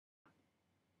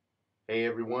Hey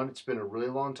everyone, it's been a really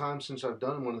long time since I've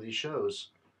done one of these shows.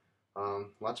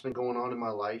 Lots been going on in my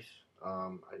life.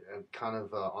 I'm kind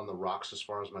of on the rocks as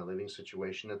far as my living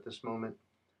situation at this moment.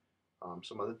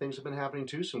 Some other things have been happening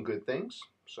too, some good things.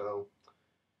 So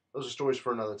those are stories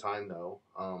for another time, though.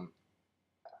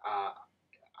 Uh,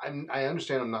 I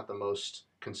understand I'm not the most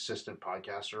consistent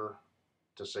podcaster,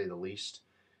 to say the least.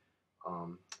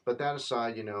 But that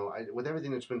aside, with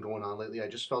everything that's been going on lately, I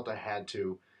just felt I had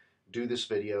to do this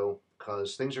video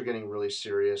because things are getting really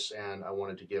serious and I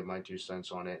wanted to give my 2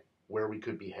 cents on it, where we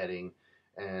could be heading,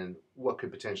 and what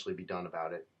could potentially be done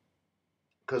about it.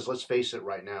 Because let's face it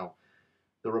right now,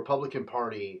 the Republican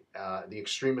Party, the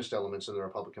extremist elements in the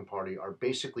Republican Party are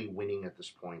basically winning at this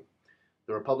point.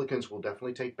 The Republicans will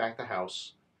definitely take back the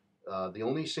House. The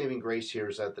only saving grace here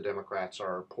is that the Democrats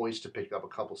are poised to pick up a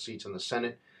couple seats in the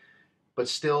Senate, but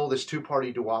still, this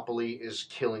two-party duopoly is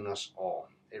killing us all.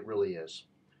 It really is.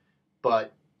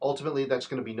 But ultimately, that's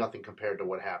going to be nothing compared to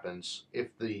what happens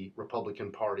if the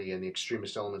Republican Party and the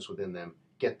extremist elements within them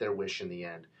get their wish in the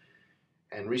end.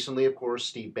 And recently, of course,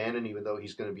 Steve Bannon, even though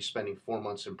he's going to be spending 4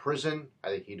 months in prison, I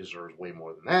think he deserves way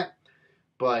more than that.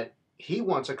 But he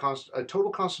wants a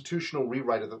total constitutional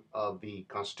rewrite of the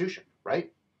Constitution,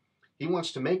 right? He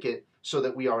wants to make it so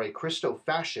that we are a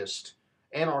Christo-fascist,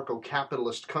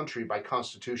 anarcho-capitalist country by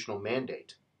constitutional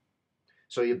mandate.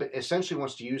 So he essentially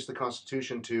wants to use the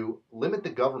Constitution to limit the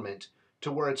government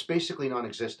to where it's basically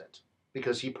non-existent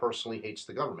because he personally hates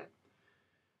the government.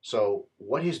 So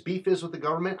what his beef is with the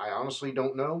government, I honestly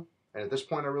don't know. And at this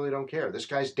point, I really don't care. This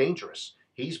guy's dangerous.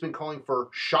 He's been calling for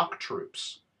shock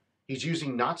troops. He's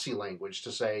using Nazi language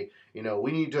to say,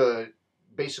 we need to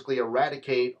basically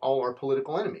eradicate all our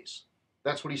political enemies.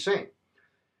 That's what he's saying.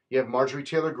 You have Marjorie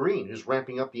Taylor Greene, who's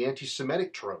ramping up the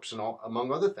anti-Semitic tropes, and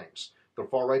among other things. The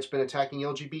far right's been attacking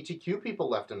LGBTQ people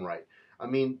left and right. I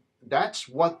mean, that's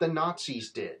what the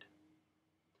Nazis did.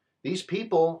 These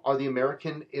people are the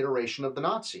American iteration of the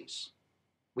Nazis.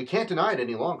 We can't deny it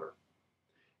any longer.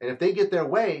 And if they get their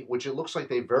way, which it looks like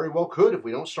they very well could if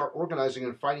we don't start organizing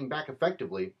and fighting back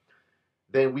effectively,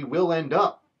 then we will end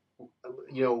up,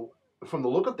 from the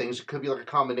look of things, it could be like a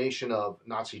combination of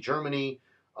Nazi Germany,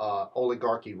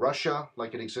 oligarchy Russia,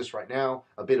 like it exists right now,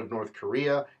 a bit of North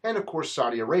Korea, and of course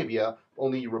Saudi Arabia,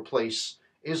 only you replace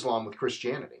Islam with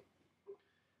Christianity.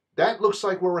 That looks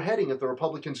like where we're heading if the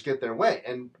Republicans get their way.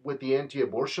 And with the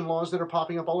anti-abortion laws that are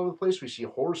popping up all over the place, we see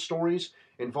horror stories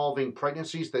involving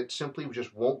pregnancies that simply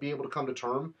just won't be able to come to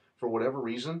term for whatever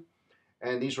reason.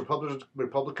 And these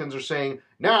Republicans are saying,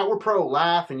 nah, we're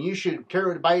pro-life, and you should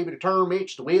carry the baby to term.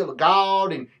 It's the will of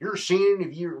God, and you're sinning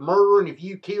if you're murdering, if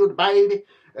you kill the baby.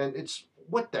 And it's,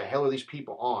 what the hell are these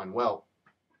people on? Well,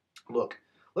 look,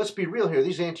 let's be real here.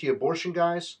 These anti-abortion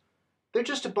guys, they're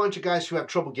just a bunch of guys who have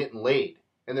trouble getting laid,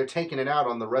 and they're taking it out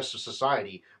on the rest of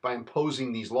society by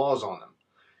imposing these laws on them.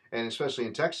 And especially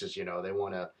in Texas, they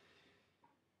want to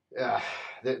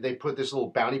they put this little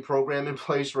bounty program in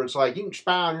place where it's like you can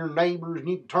spy on your neighbors and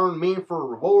you can turn them in for a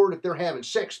reward if they're having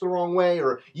sex the wrong way,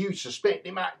 or you suspect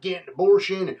they might get an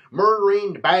abortion and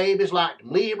murdering the babies like the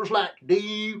livers like to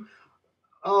do.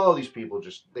 Oh, these people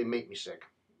they make me sick.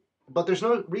 But there's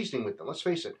no reasoning with them. Let's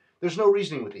face it. There's no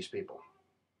reasoning with these people.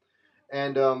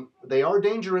 And they are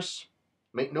dangerous.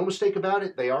 Make no mistake about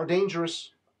it. They are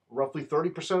dangerous. Roughly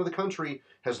 30% of the country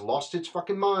has lost its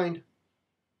fucking mind.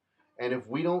 And if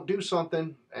we don't do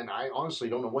something, and I honestly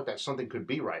don't know what that something could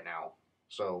be right now.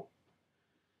 So,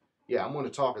 yeah, I'm going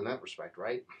to talk in that respect,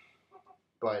 right?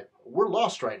 But we're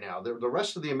lost right now. The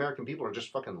rest of the American people are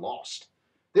just fucking lost.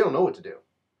 They don't know what to do.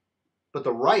 But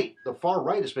the far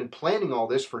right, has been planning all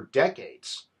this for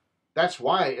decades. That's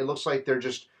why it looks like they're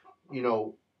just,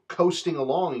 coasting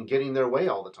along and getting their way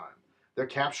all the time. They're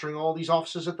capturing all these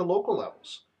offices at the local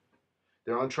levels.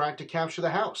 They're on track to capture the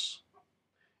House.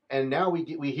 And now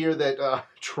we hear that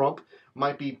Trump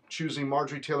might be choosing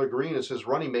Marjorie Taylor Greene as his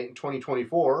running mate in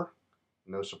 2024.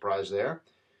 No surprise there.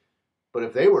 But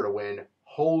if they were to win,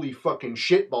 holy fucking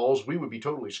shitballs, we would be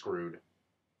totally screwed.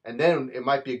 And then it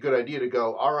might be a good idea to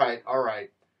go, all right,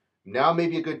 now may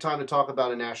be a good time to talk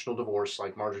about a national divorce,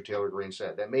 like Marjorie Taylor Greene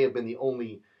said. That may have been the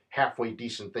only halfway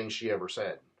decent thing she ever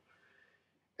said.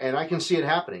 And I can see it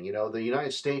happening. The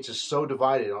United States is so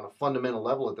divided on a fundamental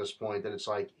level at this point that it's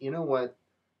like, you know what?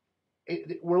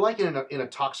 We're like in a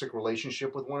toxic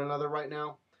relationship with one another right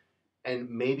now, and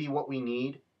maybe what we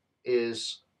need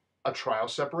is a trial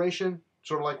separation,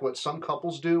 sort of like what some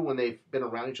couples do when they've been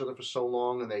around each other for so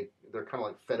long, and they're kind of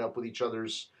like fed up with each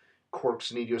other's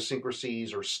quirks and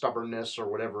idiosyncrasies or stubbornness or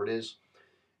whatever it is,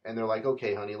 and they're like,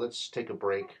 okay, honey, let's take a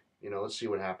break, let's see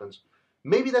what happens.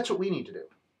 Maybe that's what we need to do.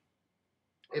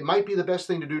 It might be the best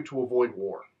thing to do to avoid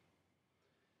war.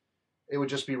 it would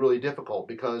just be really difficult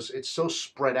because it's so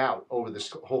spread out over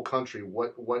this whole country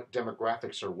what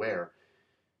demographics are where.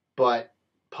 But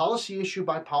policy issue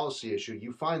by policy issue,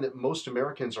 you find that most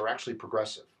Americans are actually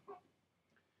progressive.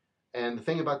 And the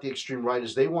thing about the extreme right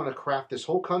is they want to craft this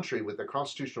whole country with a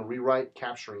constitutional rewrite,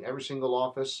 capturing every single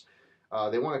office.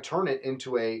 They want to turn it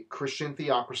into a Christian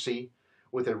theocracy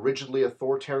with a rigidly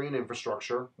authoritarian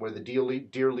infrastructure where the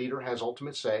dear leader has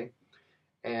ultimate say.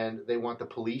 And they want the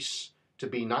police to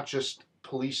be not just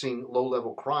policing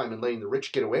low-level crime and letting the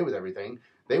rich get away with everything.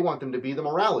 They want them to be the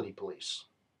morality police.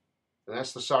 And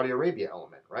that's the Saudi Arabia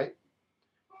element, right?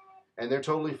 And they're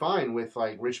totally fine with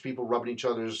like rich people rubbing each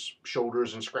other's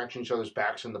shoulders and scratching each other's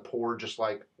backs, and the poor just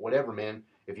like, whatever, man.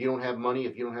 If you don't have money,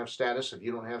 if you don't have status, if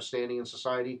you don't have standing in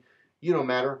society, you don't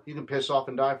matter. You can piss off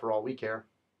and die for all we care.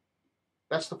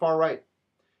 That's the far right.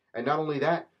 And not only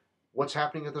that, what's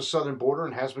happening at the southern border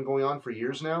and has been going on for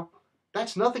years now,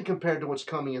 that's nothing compared to what's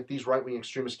coming if these right-wing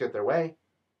extremists get their way.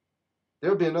 There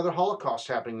would be another Holocaust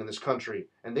happening in this country,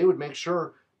 and they would make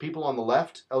sure people on the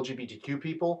left, LGBTQ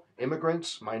people,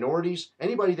 immigrants, minorities,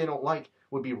 anybody they don't like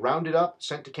would be rounded up,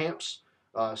 sent to camps,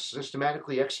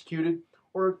 systematically executed,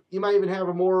 or you might even have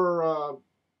a more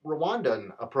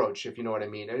Rwandan approach, if you know what I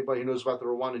mean. Anybody who knows about the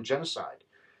Rwandan genocide,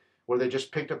 where they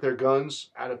just picked up their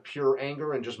guns out of pure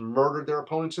anger and just murdered their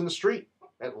opponents in the street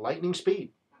at lightning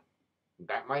speed.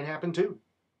 That might happen too.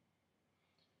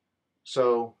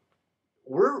 So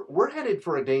we're headed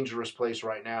for a dangerous place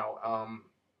right now.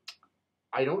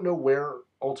 I don't know where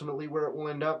ultimately where it will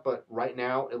end up, but right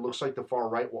now it looks like the far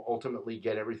right will ultimately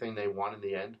get everything they want in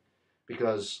the end,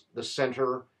 because the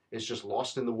center is just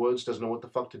lost in the woods, doesn't know what the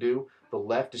fuck to do. The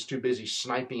left is too busy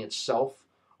sniping itself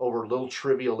over little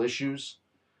trivial issues.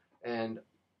 And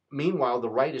meanwhile, the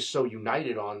right is so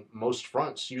united on most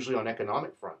fronts, usually on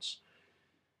economic fronts,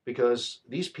 because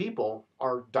these people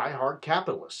are diehard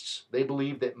capitalists. They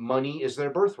believe that money is their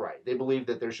birthright. They believe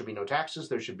that there should be no taxes,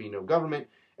 there should be no government.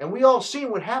 And we all see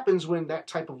what happens when that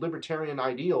type of libertarian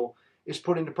ideal is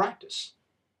put into practice.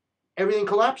 Everything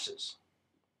collapses.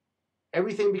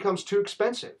 Everything becomes too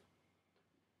expensive.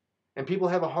 And people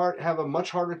have a much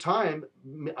harder time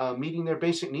meeting their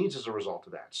basic needs as a result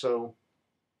of that. So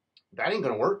that ain't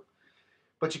going to work.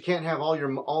 But you can't have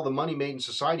all the money made in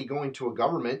society going to a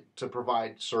government to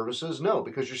provide services. No,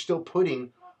 because you're still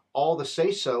putting all the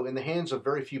say-so in the hands of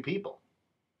very few people.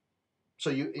 So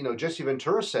you know, Jesse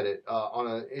Ventura said it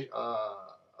on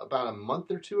about a month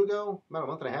or two ago, about a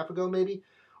month and a half ago maybe,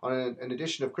 on an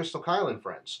edition of Crystal Kyle and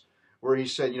Friends, where he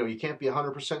said, you know, you can't be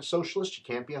 100% socialist, you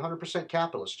can't be 100%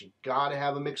 capitalist. You got to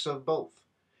have a mix of both.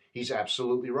 He's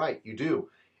absolutely right. You do.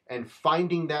 And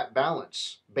finding that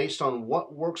balance based on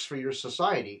what works for your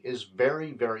society is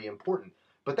very, very important.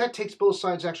 But that takes both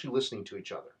sides actually listening to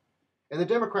each other. And the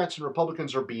Democrats and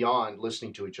Republicans are beyond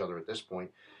listening to each other at this point.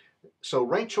 So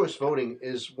ranked choice voting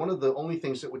is one of the only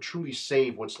things that would truly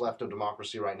save what's left of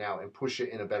democracy right now and push it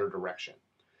in a better direction.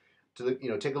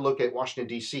 Take a look at Washington,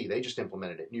 D.C. They just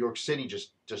implemented it. New York City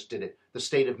just did it. The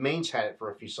state of Maine's had it for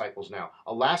a few cycles now.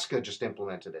 Alaska just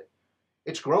implemented it.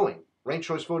 It's growing. Ranked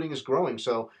choice voting is growing.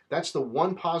 So that's the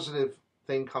one positive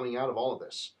thing coming out of all of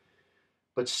this.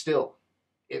 But still,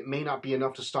 it may not be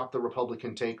enough to stop the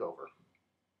Republican takeover.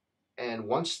 And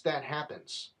once that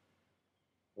happens,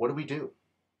 what do we do?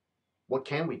 What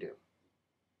can we do?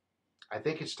 I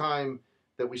think it's time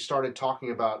that we started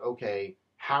talking about, okay,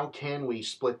 how can we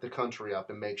split the country up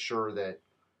and make sure that,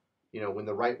 you know, when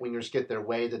the right-wingers get their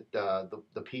way, that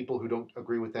the people who don't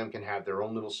agree with them can have their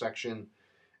own little section,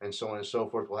 and so on and so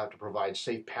forth. We'll have to provide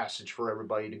safe passage for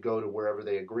everybody to go to wherever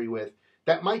they agree with.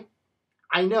 That might,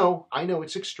 I know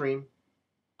it's extreme,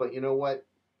 but you know what?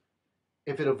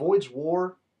 If it avoids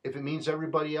war, if it means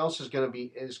everybody else is going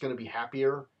to be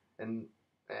happier and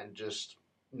just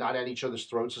not at each other's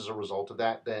throats as a result of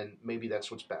that, then maybe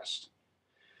that's what's best.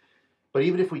 But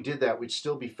even if we did that, we'd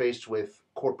still be faced with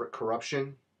corporate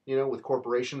corruption, you know, with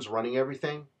corporations running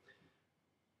everything.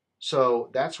 So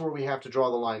that's where we have to draw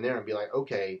the line there and be like,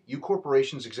 okay, you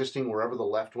corporations existing wherever the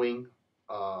left-wing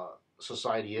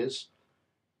society is,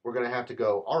 we're going to have to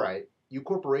go, all right, you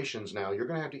corporations now, you're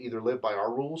going to have to either live by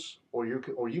our rules or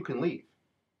you can leave.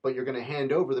 But you're going to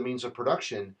hand over the means of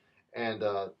production and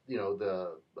what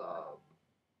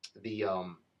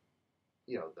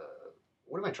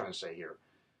am I trying to say here?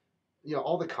 You know,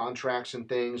 all the contracts and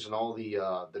things, and all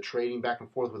the trading back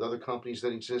and forth with other companies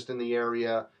that exist in the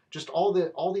area, just all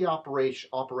the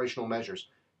operational measures.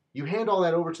 You hand all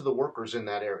that over to the workers in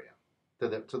that area, to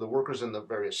the workers in the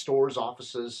various stores,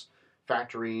 offices,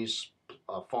 factories,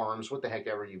 farms, what the heck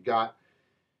ever you've got,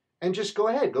 and just go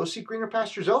ahead, go seek greener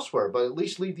pastures elsewhere, but at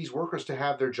least leave these workers to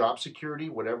have their job security,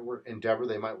 whatever endeavor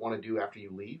they might want to do after you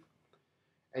leave.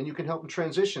 And you can help them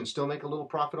transition, still make a little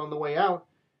profit on the way out,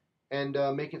 and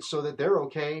make it so that they're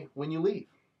okay when you leave.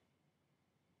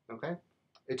 Okay?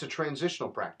 It's a transitional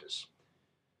practice.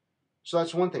 So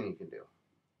that's one thing you can do.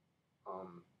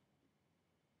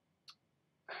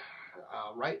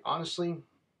 Right? Honestly,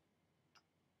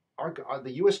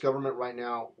 the U.S. government right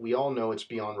now, we all know it's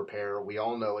beyond repair. We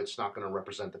all know it's not going to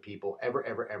represent the people ever,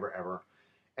 ever, ever, ever.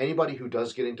 Anybody who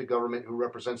does get into government who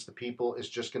represents the people is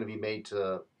just going to be made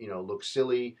to, look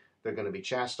silly. They're going to be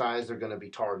chastised. They're going to be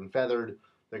tarred and feathered.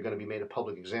 They're going to be made a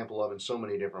public example of in so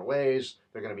many different ways.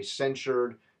 They're going to be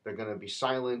censured. They're going to be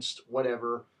silenced.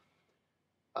 Whatever.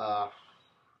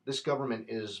 This government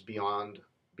is beyond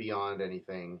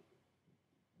anything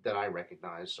that I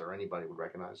recognize or anybody would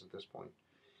recognize at this point.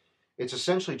 It's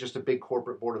essentially just a big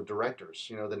corporate board of directors,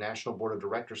 the national board of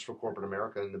directors for corporate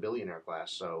America and the billionaire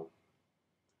class. So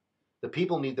the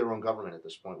people need their own government at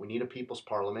this point. We need a people's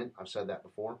parliament. I've said that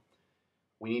before.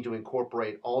 We need to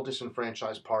incorporate all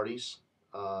disenfranchised parties.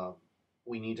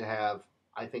 We need to have,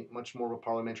 I think, much more of a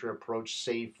parliamentary approach,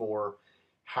 save for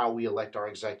how we elect our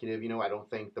executive. I don't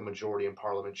think the majority in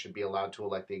parliament should be allowed to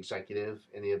elect the executive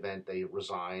in the event they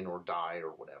resign or die or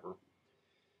whatever.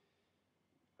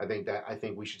 I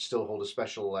think we should still hold a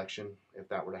special election if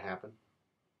that were to happen.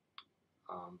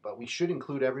 But we should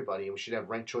include everybody, and we should have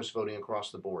ranked choice voting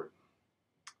across the board.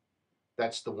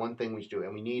 That's the one thing we should do.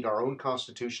 And we need our own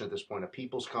constitution at this point, a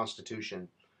people's constitution.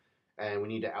 And we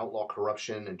need to outlaw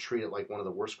corruption and treat it like one of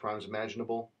the worst crimes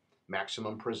imaginable.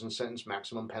 Maximum prison sentence,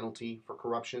 maximum penalty for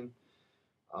corruption.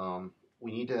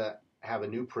 We need to have a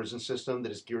new prison system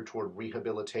that is geared toward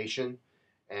rehabilitation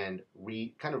and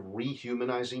kind of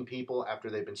rehumanizing people after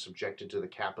they've been subjected to the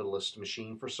capitalist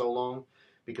machine for so long.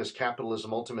 Because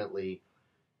capitalism ultimately,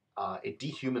 it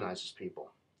dehumanizes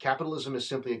people. Capitalism is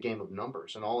simply a game of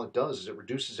numbers, and all it does is it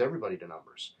reduces everybody to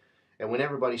numbers. And when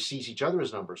everybody sees each other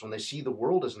as numbers, when they see the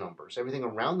world as numbers, everything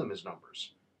around them is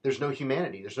numbers, there's no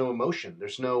humanity, there's no emotion,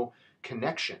 there's no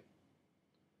connection.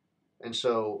 And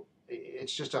so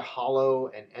it's just a hollow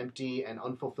and empty and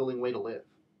unfulfilling way to live.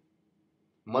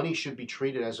 Money should be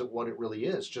treated as what it really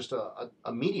is, just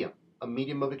a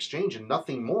medium of exchange and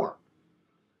nothing more.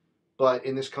 But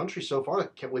in this country so far,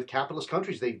 with capitalist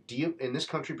countries, in this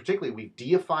country particularly, we've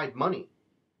deified money.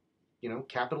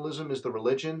 Capitalism is the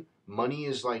religion. Money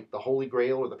is like the Holy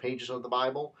Grail or the pages of the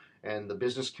Bible. And the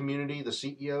business community, the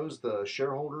CEOs, the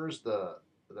shareholders, the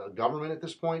government at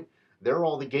this point, they're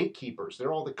all the gatekeepers.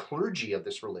 They're all the clergy of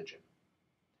this religion.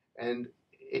 And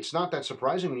it's not that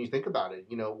surprising when you think about it.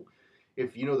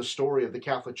 If you know the story of the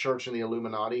Catholic Church and the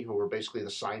Illuminati, who were basically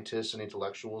the scientists and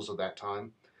intellectuals of that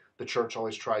time, the church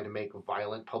always tried to make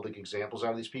violent public examples out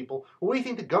of these people. Well, what do you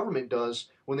think the government does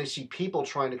when they see people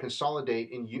trying to consolidate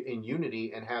in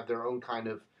unity and have their own kind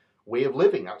of way of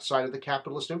living outside of the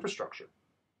capitalist infrastructure?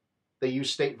 They use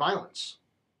state violence.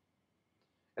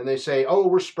 And they say, oh,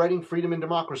 we're spreading freedom and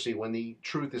democracy, when the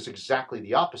truth is exactly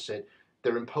the opposite.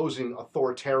 They're imposing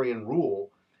authoritarian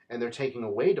rule, and they're taking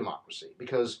away democracy,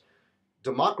 because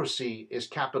democracy is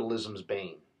capitalism's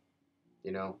bane.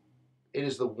 It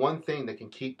is the one thing that can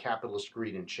keep capitalist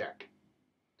greed in check.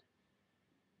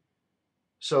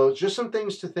 So just some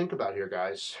things to think about here,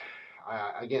 guys.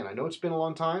 Again, I know it's been a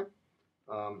long time.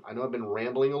 I know I've been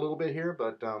rambling a little bit here,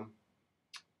 but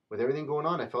with everything going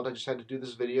on, I felt I just had to do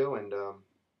this video, and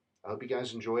I hope you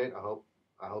guys enjoy it.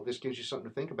 I hope this gives you something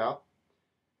to think about,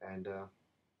 and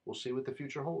we'll see what the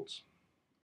future holds.